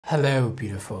Hello,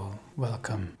 beautiful.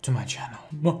 Welcome to my channel.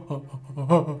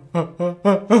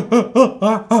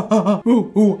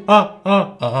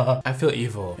 I feel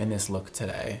evil in this look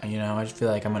today. You know, I just feel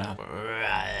like I'm gonna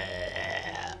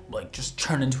like just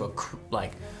turn into a I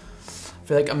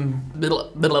feel like I'm I don't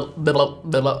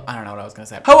know what I was gonna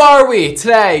say. How are we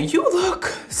today? You look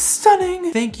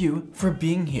stunning. Thank you for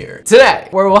being here. Today,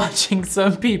 we're watching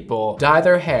some people dye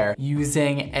their hair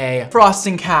using a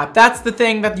frosting cap. That's the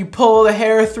thing that you pull the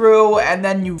hair through and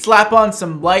then you slap on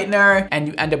some lightener and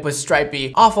you end up with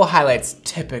stripy, awful highlights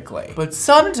typically. But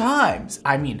sometimes,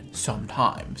 I mean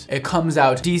sometimes, it comes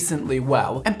out decently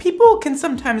well and people can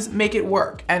sometimes make it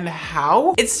work. And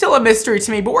how? It's still a mystery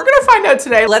to me, but we're gonna find out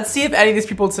today. Let's see if any of these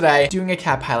people today doing a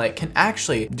cap highlight can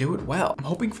actually do it well. I'm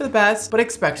hoping for the best, but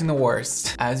expecting the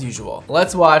worst, as usual.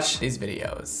 Let's watch these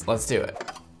videos. Let's do it.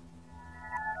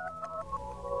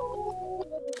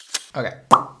 Okay,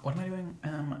 what am I doing?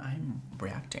 I'm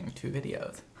reacting to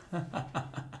videos.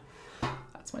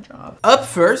 That's my job. Up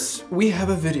first, we have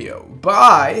a video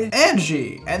by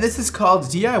Angie, and this is called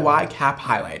DIY Cap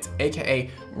Highlights, AKA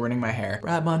ruining my hair.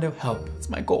 Brad, Mondo, help. It's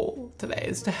my goal today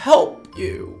is to help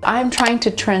you. I'm trying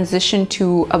to transition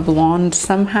to a blonde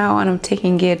somehow, and I'm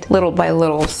taking it little by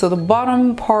little. So the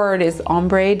bottom part is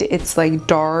ombre. It's like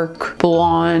dark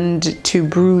blonde to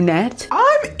brunette.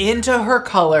 I'm into her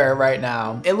color right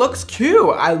now. It looks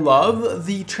cute. I love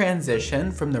the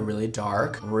transition from the really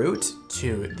dark root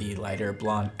to the lighter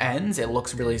blonde ends. It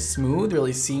looks really smooth,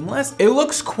 really seamless. It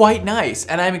looks quite nice,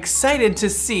 and I'm excited to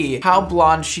see how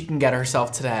blonde she can get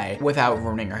herself today without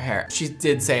ruining her hair. She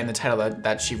did say in the title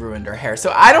that she ruined her hair,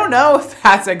 so I don't know if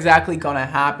that's exactly gonna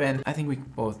happen. I think we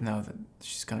both know that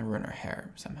she's gonna ruin her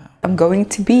hair somehow. I'm going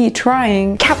to be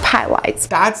trying cap highlights.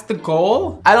 That's the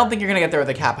goal? I don't think you're gonna get there with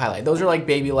a cap highlight. Those are like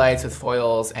baby lights with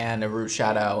foils and a root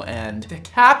shadow, and the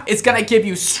cap is gonna give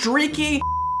you streaky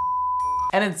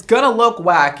and it's gonna look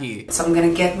wacky. So I'm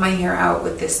gonna get my hair out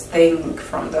with this thing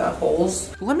from the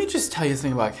holes. Let me just tell you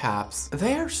something about caps.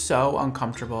 They are so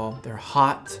uncomfortable. They're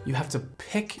hot. You have to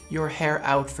pick your hair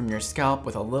out from your scalp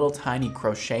with a little tiny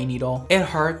crochet needle. It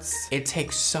hurts. It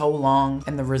takes so long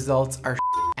and the results are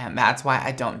and that's why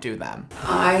I don't do them.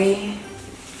 I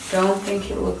don't think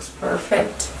it looks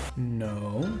perfect.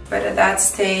 No. But at that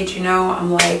stage, you know, I'm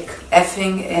like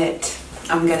effing it.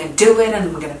 I'm gonna do it and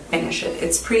I'm gonna finish it.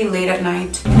 It's pretty late at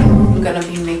night. I'm gonna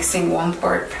be mixing 1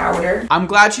 part powder. I'm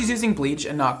glad she's using bleach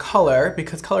and not color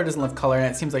because color doesn't love color and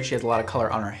it seems like she has a lot of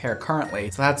color on her hair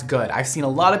currently. So that's good. I've seen a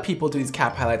lot of people do these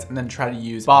cap highlights and then try to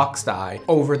use box dye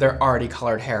over their already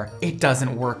colored hair. It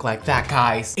doesn't work like that,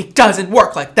 guys. It doesn't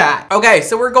work like that. Okay,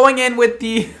 so we're going in with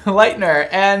the lightener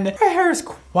and her hair is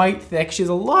quite thick. She has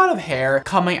a lot of hair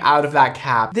coming out of that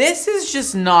cap. This is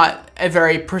just not a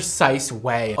very precise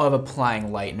way of applying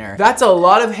lightener. That's a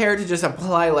lot of hair to just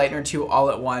apply lightener to all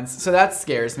at once. So that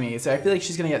scares me. So I feel like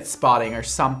she's gonna get spotting or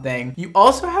something. You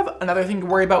also have another thing to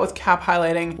worry about with cap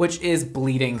highlighting, which is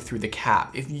bleeding through the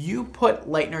cap. If you put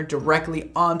lightener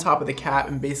directly on top of the cap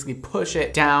and basically push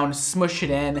it down, smush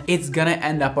it in, it's gonna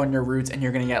end up on your roots and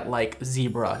you're gonna get like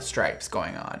zebra stripes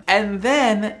going on. And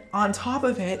then on top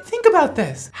of it, think about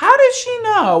this. How does she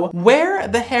know where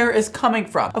the hair is coming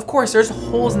from? Of course, there's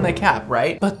holes in the cap,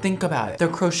 right? But think about it. The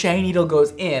crochet needle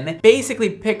goes in, basically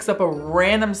picks up a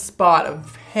random spot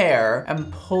of hair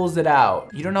and pulls it out.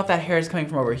 You don't know if that hair is coming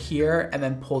from over here and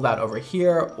then pulled out over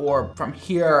here or from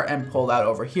here and pulled out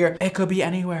over here. It could be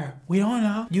anywhere. We don't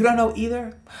know. You don't know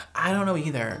either. I don't know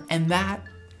either. And that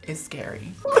is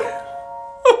scary.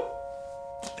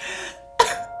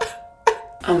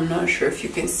 I'm not sure if you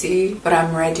can see, but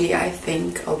I'm ready. I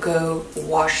think I'll go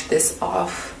wash this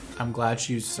off. I'm glad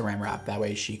she used saran wrap. That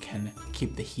way she can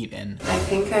keep the heat in. I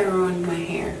think I ruined my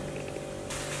hair.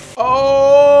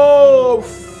 Oh,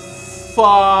 fuck.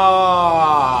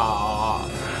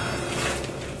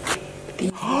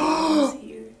 These lines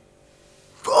here.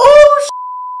 Oh,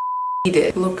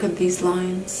 Look at these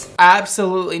lines.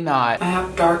 absolutely not. I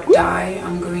have dark dye.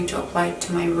 I'm going to apply it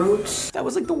to my roots. That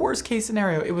was like the worst case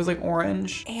scenario. It was like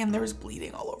orange and there was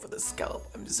bleeding all over the scalp.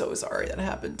 I'm so sorry that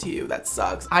happened to you. That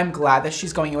sucks. I'm glad that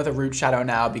she's going in with a root shadow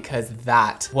now because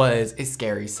that was a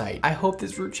scary sight. I hope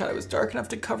this root shadow is dark enough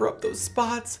to cover up those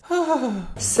spots.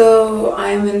 So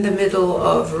I'm in the middle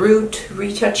of root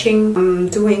retouching. I'm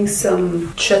doing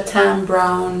some Chatham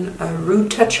brown root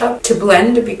touch up to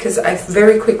blend because I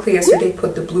very quickly yesterday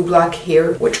put the blue black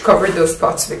here, which covered those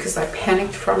spots because I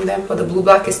panicked from them. But the blue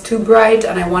black is was too bright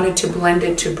and I wanted to blend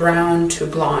it to brown to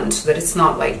blonde so that it's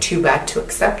not like too bad to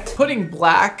accept. Putting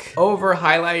black over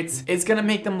highlights is gonna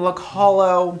make them look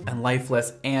hollow and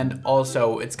lifeless, and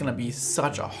also it's gonna be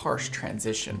such a harsh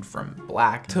transition from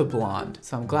black to blonde.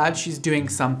 So I'm glad she's doing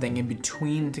something in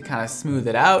between to kind of smooth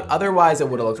it out. Otherwise it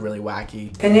would have looked really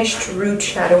wacky. Finished root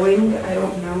shadowing. I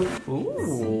don't know.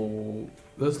 Ooh,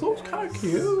 this looks kind of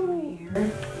cute.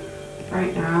 Here,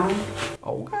 right now.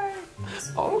 Okay.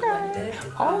 Okay.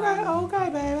 Okay,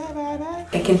 baby.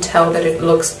 I can tell that it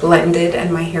looks blended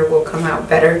and my hair will come out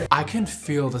better. I can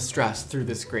feel the stress through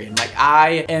the screen. Like,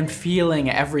 I am feeling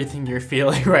everything you're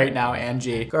feeling right now,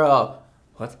 Angie. Girl,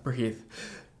 let's breathe.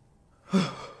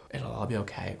 It'll all be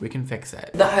okay. We can fix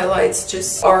it. The highlights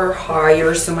just are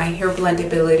higher, so my hair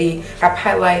blendability. Cap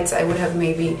highlights, I would have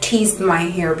maybe teased my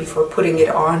hair before putting it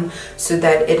on so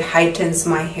that it heightens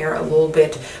my hair a little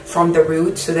bit from the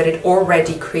roots, so that it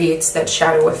already creates that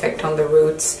shadow effect on the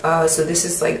roots. So this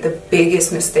is like the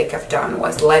biggest mistake I've done,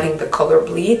 was letting the color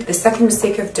bleed. The second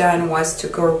mistake I've done was to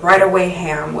go right away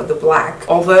ham with the black.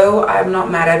 Although I'm not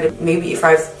mad at it, maybe if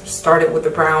I've started with the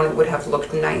brown it would have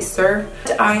looked nicer.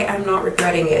 I am not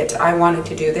regretting it. I wanted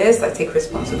to do this. I take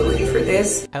responsibility for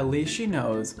this. At least she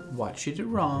knows what she did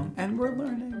wrong and we're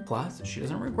learning. Plus, she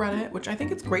doesn't regret it, which I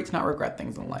think it's great to not regret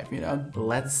things in life, you know?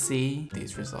 Let's see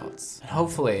these results.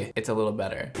 Hopefully, it's a little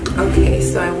better. Okay,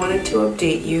 so I wanted to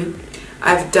update you.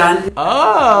 I've done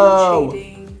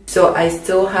shading. So I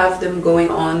still have them going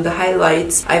on the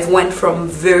highlights. I've went from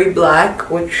very black,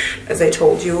 which as I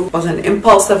told you was an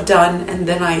impulse I've done, and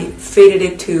then I faded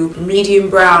it to medium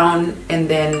brown, and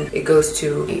then it goes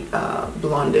to a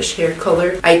blondish hair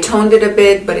color. I toned it a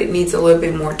bit, but it needs a little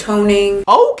bit more toning.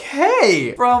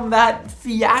 Okay, from that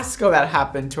fiasco that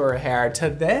happened to her hair to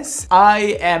this,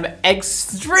 I am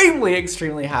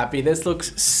extremely happy. This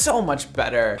looks so much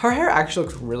better. Her hair actually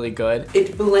looks really good.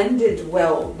 It blended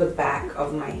well the back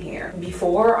of my hair.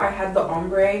 Before I had the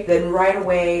ombre, then right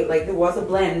away, like, there was a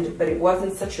blend, but it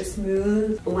wasn't such a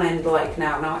smooth blend like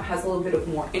now. Now it has a little bit of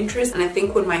more interest, and I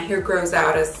think when my hair grows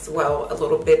out as well a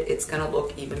little bit, it's gonna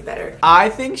look even better. I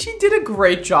think she did a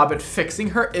great job at fixing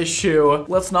her issue.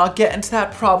 Let's not get into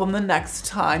that problem the next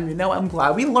time. You know, I'm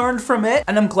glad we learned from it,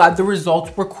 and I'm glad the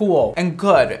results were cool and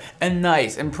good and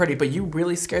nice and pretty, but you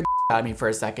really scared the out of me for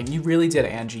a second. You really did,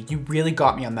 Angie. You really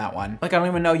got me on that one. Like, I don't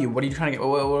even know you. What are you trying to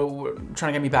get?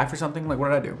 Trying to get me back for something? Like, what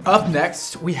did I do? Up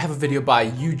next, we have a video by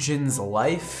Eugen's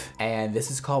Life, and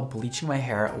this is called Bleaching My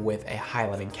Hair with a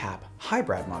Highlighting Cap. Hi,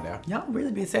 Brad Mondo. Y'all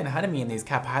really be saying hi to me in these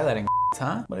cap highlighting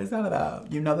huh? What is that about?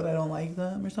 You know that I don't like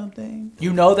them or something?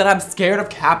 You know that I'm scared of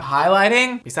cap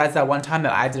highlighting? Besides that one time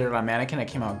that I did it on a mannequin, it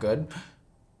came out good.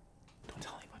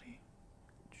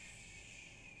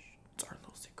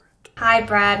 Hi,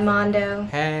 Brad Mondo.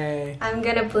 Hey. I'm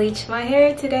gonna bleach my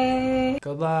hair today.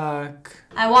 Good luck.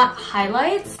 I want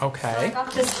highlights. Okay. So I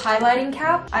got this highlighting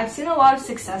cap. I've seen a lot of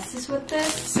successes with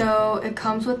this. So it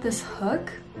comes with this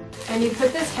hook, and you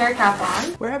put this hair cap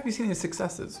on. Where have you seen these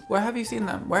successes? Where have you seen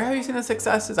them? Where have you seen the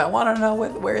successes? I want to know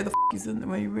where the f you seen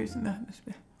where you seen that.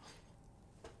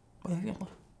 Where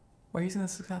are you seeing the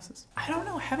successes? I don't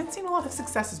know. I haven't seen a lot of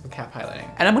successes with cap highlighting.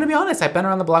 And I'm gonna be honest, I've been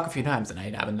around the block a few times and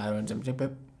I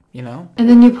haven't, you know? And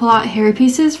then you pull out hair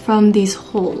pieces from these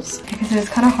holes, because it's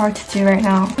kind of hard to do right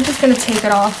now. I'm just gonna take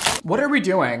it off. What are we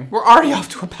doing? We're already off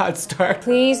to a bad start.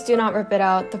 Please do not rip it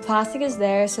out. The plastic is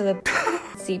there so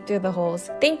the seep through the holes.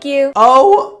 Thank you.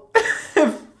 Oh.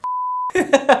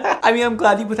 I mean, I'm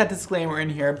glad you put that disclaimer in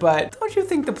here, but don't you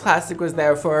think the plastic was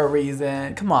there for a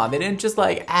reason? Come on, they didn't just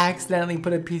like accidentally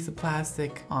put a piece of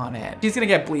plastic on it. She's gonna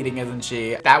get bleeding, isn't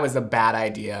she? That was a bad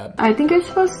idea. I think you're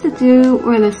supposed to do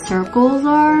where the circles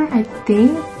are, I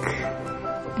think.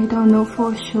 I don't know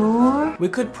for sure. We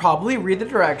could probably read the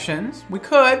directions. We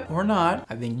could, or not.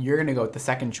 I think you're gonna go with the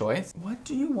second choice. What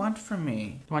do you want from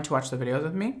me? You want to watch the videos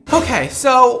with me? Okay,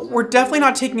 so we're definitely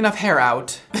not taking enough hair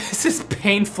out. This is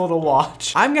painful to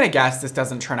watch. I'm gonna guess this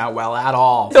doesn't turn out well at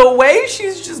all. The way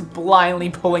she's just blindly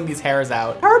pulling these hairs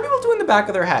out. How are people doing the back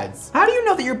of their heads? How do you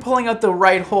know that you're pulling out the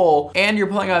right hole and you're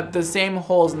pulling out the same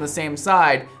holes on the same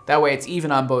side? That way it's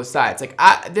even on both sides. Like,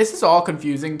 this is all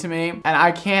confusing to me and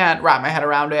I can't wrap my head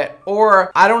around it,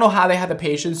 or I don't know how they had the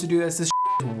patience to do this. This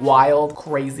is wild,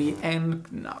 crazy,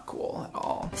 and not cool at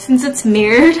all. Since it's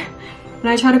mirrored,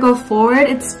 when I try to go forward,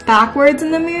 it's backwards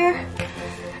in the mirror.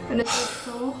 And it's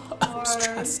so hard. I'm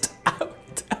stressed out.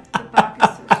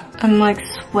 I'm like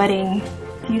sweating.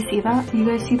 Do you see that? Do you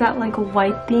guys see that like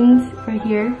white things right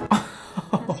here?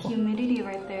 That's humidity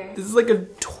right there. This is like a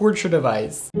torture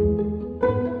device.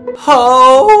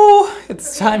 Oh,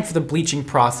 it's time for the bleaching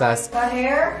process. My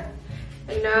hair,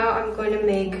 and now I'm going to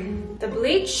make the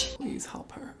bleach. Please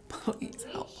help her. Please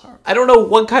help her. I don't know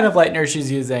what kind of lightener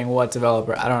she's using, what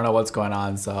developer. I don't know what's going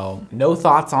on, so no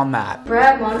thoughts on that.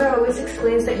 Brad Mondo always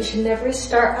explains that you should never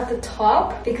start at the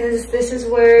top because this is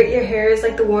where your hair is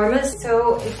like the warmest,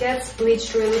 so it gets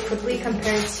bleached really quickly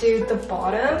compared to the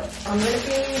bottom. I'm gonna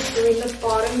be doing the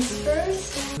bottoms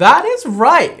first. That is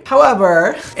right.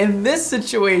 However, in this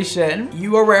situation,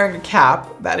 you are wearing a cap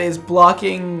that is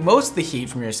blocking most of the heat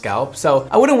from your scalp, so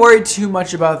I wouldn't worry too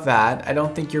much about that. I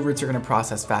don't think your roots are gonna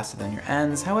process faster than your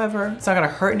ends. However, it's not gonna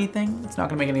hurt anything. It's not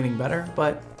gonna make anything better,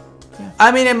 but yeah.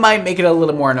 I mean, it might make it a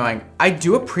little more annoying. I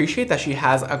do appreciate that she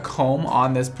has a comb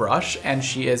on this brush and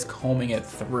she is combing it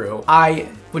through. I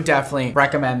would definitely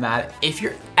recommend that if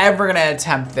you're ever gonna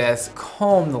attempt this,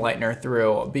 comb the lightener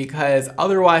through, because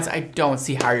otherwise I don't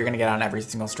see how you're gonna get on every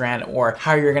single strand or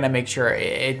how you're gonna make sure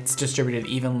it's distributed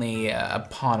evenly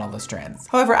upon all the strands.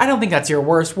 However, I don't think that's your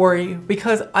worst worry,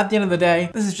 because at the end of the day,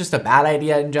 this is just a bad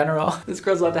idea in general. This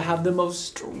girl's about to have the most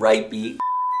stripy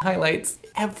highlights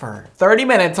ever. 30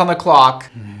 minutes on the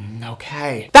clock.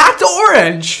 Okay. That's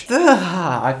orange! Okay,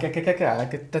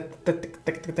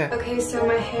 so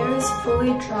my hair is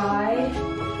fully dry,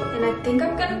 and I think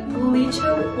I'm gonna bleach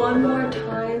it one more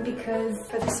time because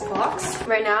for this box,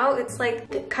 right now it's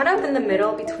like kind of in the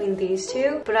middle between these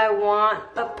two, but I want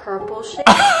a purple shade.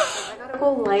 I gotta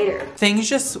go lighter. Things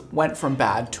just went from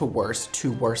bad to worse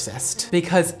to worsest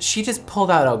because she just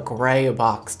pulled out a gray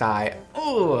box dye.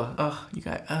 Oh, you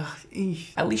guys,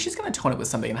 at least she's gonna tone it with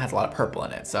something that has a lot of purple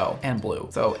in it, so, and blue.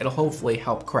 So it'll hopefully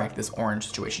help correct this orange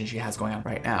situation she has going on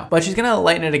right now. But she's gonna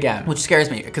lighten it again, which scares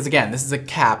me because again, this is a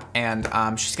cap and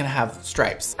she's gonna have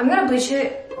stripes. I'm gonna bleach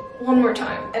it one more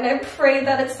time and I pray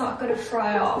that it's not gonna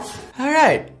fry off. All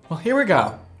right, well, here we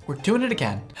go. We're doing it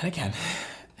again and again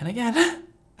and again.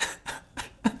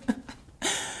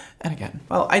 And again.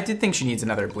 Well, I did think she needs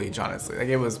another bleach, honestly. Like,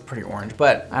 it was pretty orange,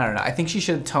 but I don't know. I think she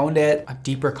should have toned it a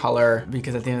deeper color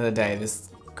because at the end of the day, this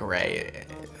gray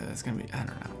is gonna be, I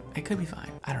don't know. It could be fine.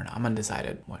 I don't know, I'm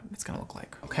undecided what it's gonna look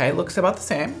like. Okay, it looks about the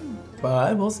same,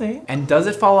 but we'll see. And does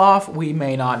it fall off? We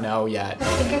may not know yet. I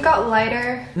think it got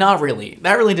lighter. Not really,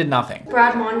 that really did nothing.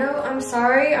 Brad Mondo, I'm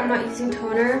sorry, I'm not using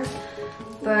toner,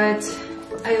 but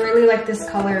I really like this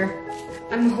color.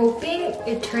 I'm hoping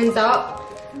it turns out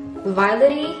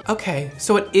violet-y. Okay,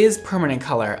 so it is permanent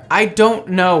color. I don't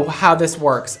know how this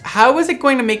works. How is it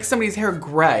going to make somebody's hair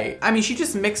gray? I mean, she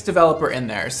just mixed developer in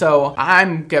there, so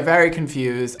I'm very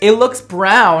confused. It looks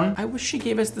brown. I wish she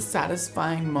gave us the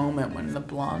satisfying moment when the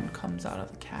blonde comes out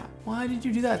of the cap. Why did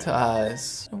you do that to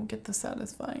us? I don't get the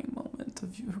satisfying moment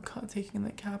of you taking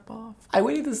the cap off. I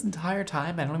waited this entire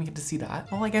time. I don't even get to see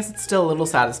that. Well, I guess it's still a little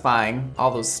satisfying,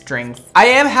 all those strings. I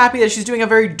am happy that she's doing a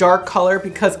very dark color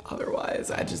because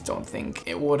otherwise I just don't think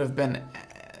it would have been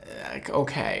like,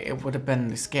 okay, it would have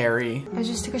been scary. I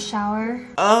just took a shower.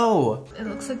 Oh. It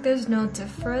looks like there's no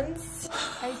difference.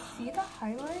 I see the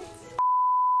highlights.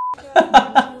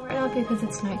 Right now because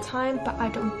it's nighttime, but I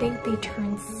don't think they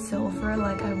turned silver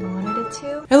like I wanted it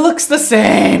to. It looks the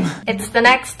same. It's the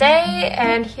next day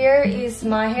and here is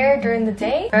my hair during the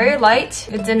day. Very light.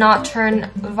 It did not turn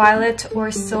violet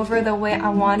or silver the way I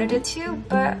wanted it to,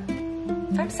 but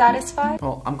I'm satisfied.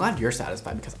 Well, I'm glad you're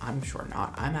satisfied because I'm sure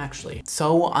not. I'm actually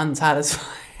so unsatisfied.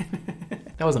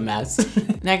 That was a mess.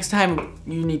 Next time,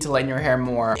 you need to lighten your hair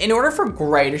more. In order for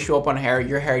gray to show up on hair,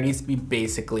 your hair needs to be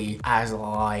basically as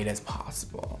light as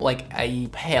possible. Like a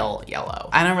pale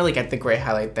yellow. I don't really get the gray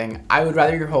highlight thing. I would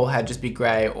rather your whole head just be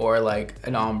gray or like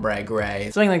an ombre gray.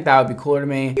 Something like that would be cooler to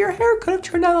me. Your hair could have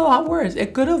turned out a lot worse.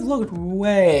 It could have looked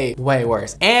way, way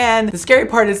worse. And the scary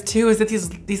part is too, is that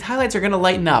these highlights are gonna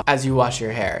lighten up as you wash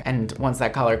your hair and once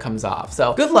that color comes off.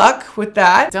 So good luck with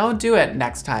that. Don't do it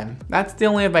next time. That's the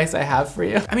only advice I have for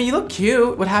you. I mean, you look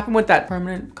cute. What happened with that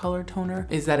permanent color toner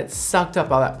is that it sucked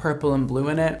up all that purple and blue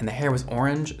in it and the hair was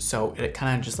orange. So it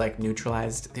kind of just like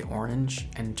neutralized the orange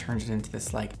and turned it into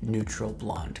this like neutral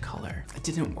blonde color. It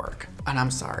didn't work and I'm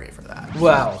sorry for that.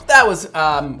 Well, that was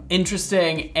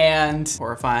interesting and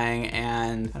horrifying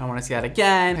and I don't want to see that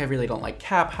again. I really don't like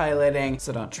cap highlighting,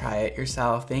 so don't try it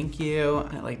yourself. Thank you.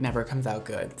 And it like never comes out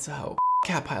good, so.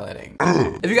 Cap highlighting.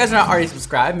 If you guys are not already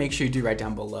subscribed, make sure you do right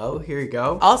down below. Here you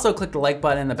go. Also click the like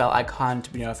button and the bell icon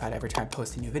to be notified every time I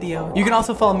post a new video. You can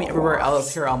also follow me everywhere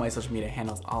else. Here are all my social media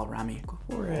handles all around me. Go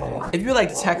for it. If you would like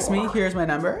to text me, here's my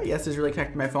number. Yes, it's really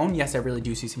connected to my phone. Yes, I really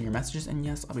do see some of your messages. And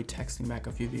yes, I'll be texting back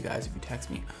a few of you guys if you text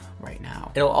me right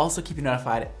now. It'll also keep you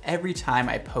notified every time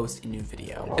I post a new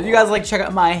video. If you guys like to check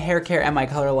out my hair care and my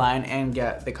color line and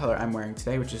get the color I'm wearing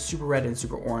today, which is super red and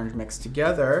super orange mixed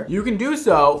together, you can do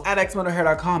so at Mondo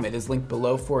xmondohair.com. It is linked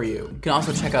below for you. You can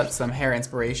also check out some hair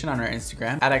inspiration on our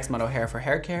Instagram at xmondohair for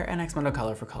hair care and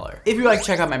xmondocolor for color. If you would like to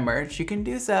check out my merch, you can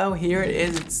do so. Here it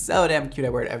is. It's so damn cute. I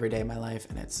wear it every day of my life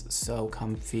and it's so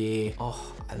comfy.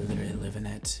 Oh, I literally live in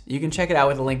it. You can check it out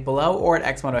with a link below or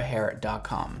at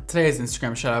xmondohair.com. Today's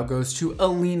Instagram shout out goes to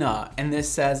Alina, and this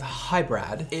says, "Hi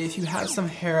Brad, if you have some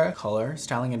hair color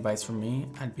styling advice for me,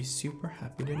 I'd be super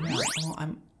happy to know." Well,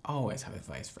 I'm always have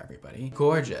advice for everybody.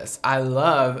 Gorgeous. I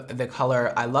love the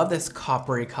color. I love this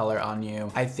coppery color on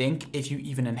you. I think if you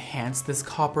even enhance this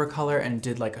copper color and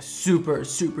did like a super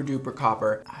duper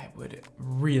copper, I would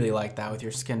really like that with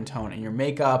your skin tone and your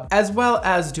makeup, as well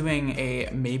as doing a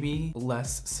maybe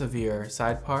less severe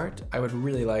side part. I would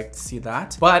really like to see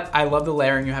that. But I love the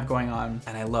layering you have going on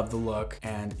and I love the look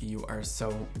and you are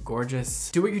so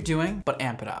gorgeous. Do what you're doing, but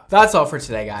amp it up. That's all for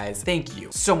today, guys. Thank you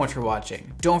so much for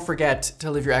watching. Don't forget to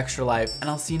live your extra life and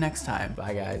I'll see you next time.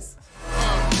 Bye, guys.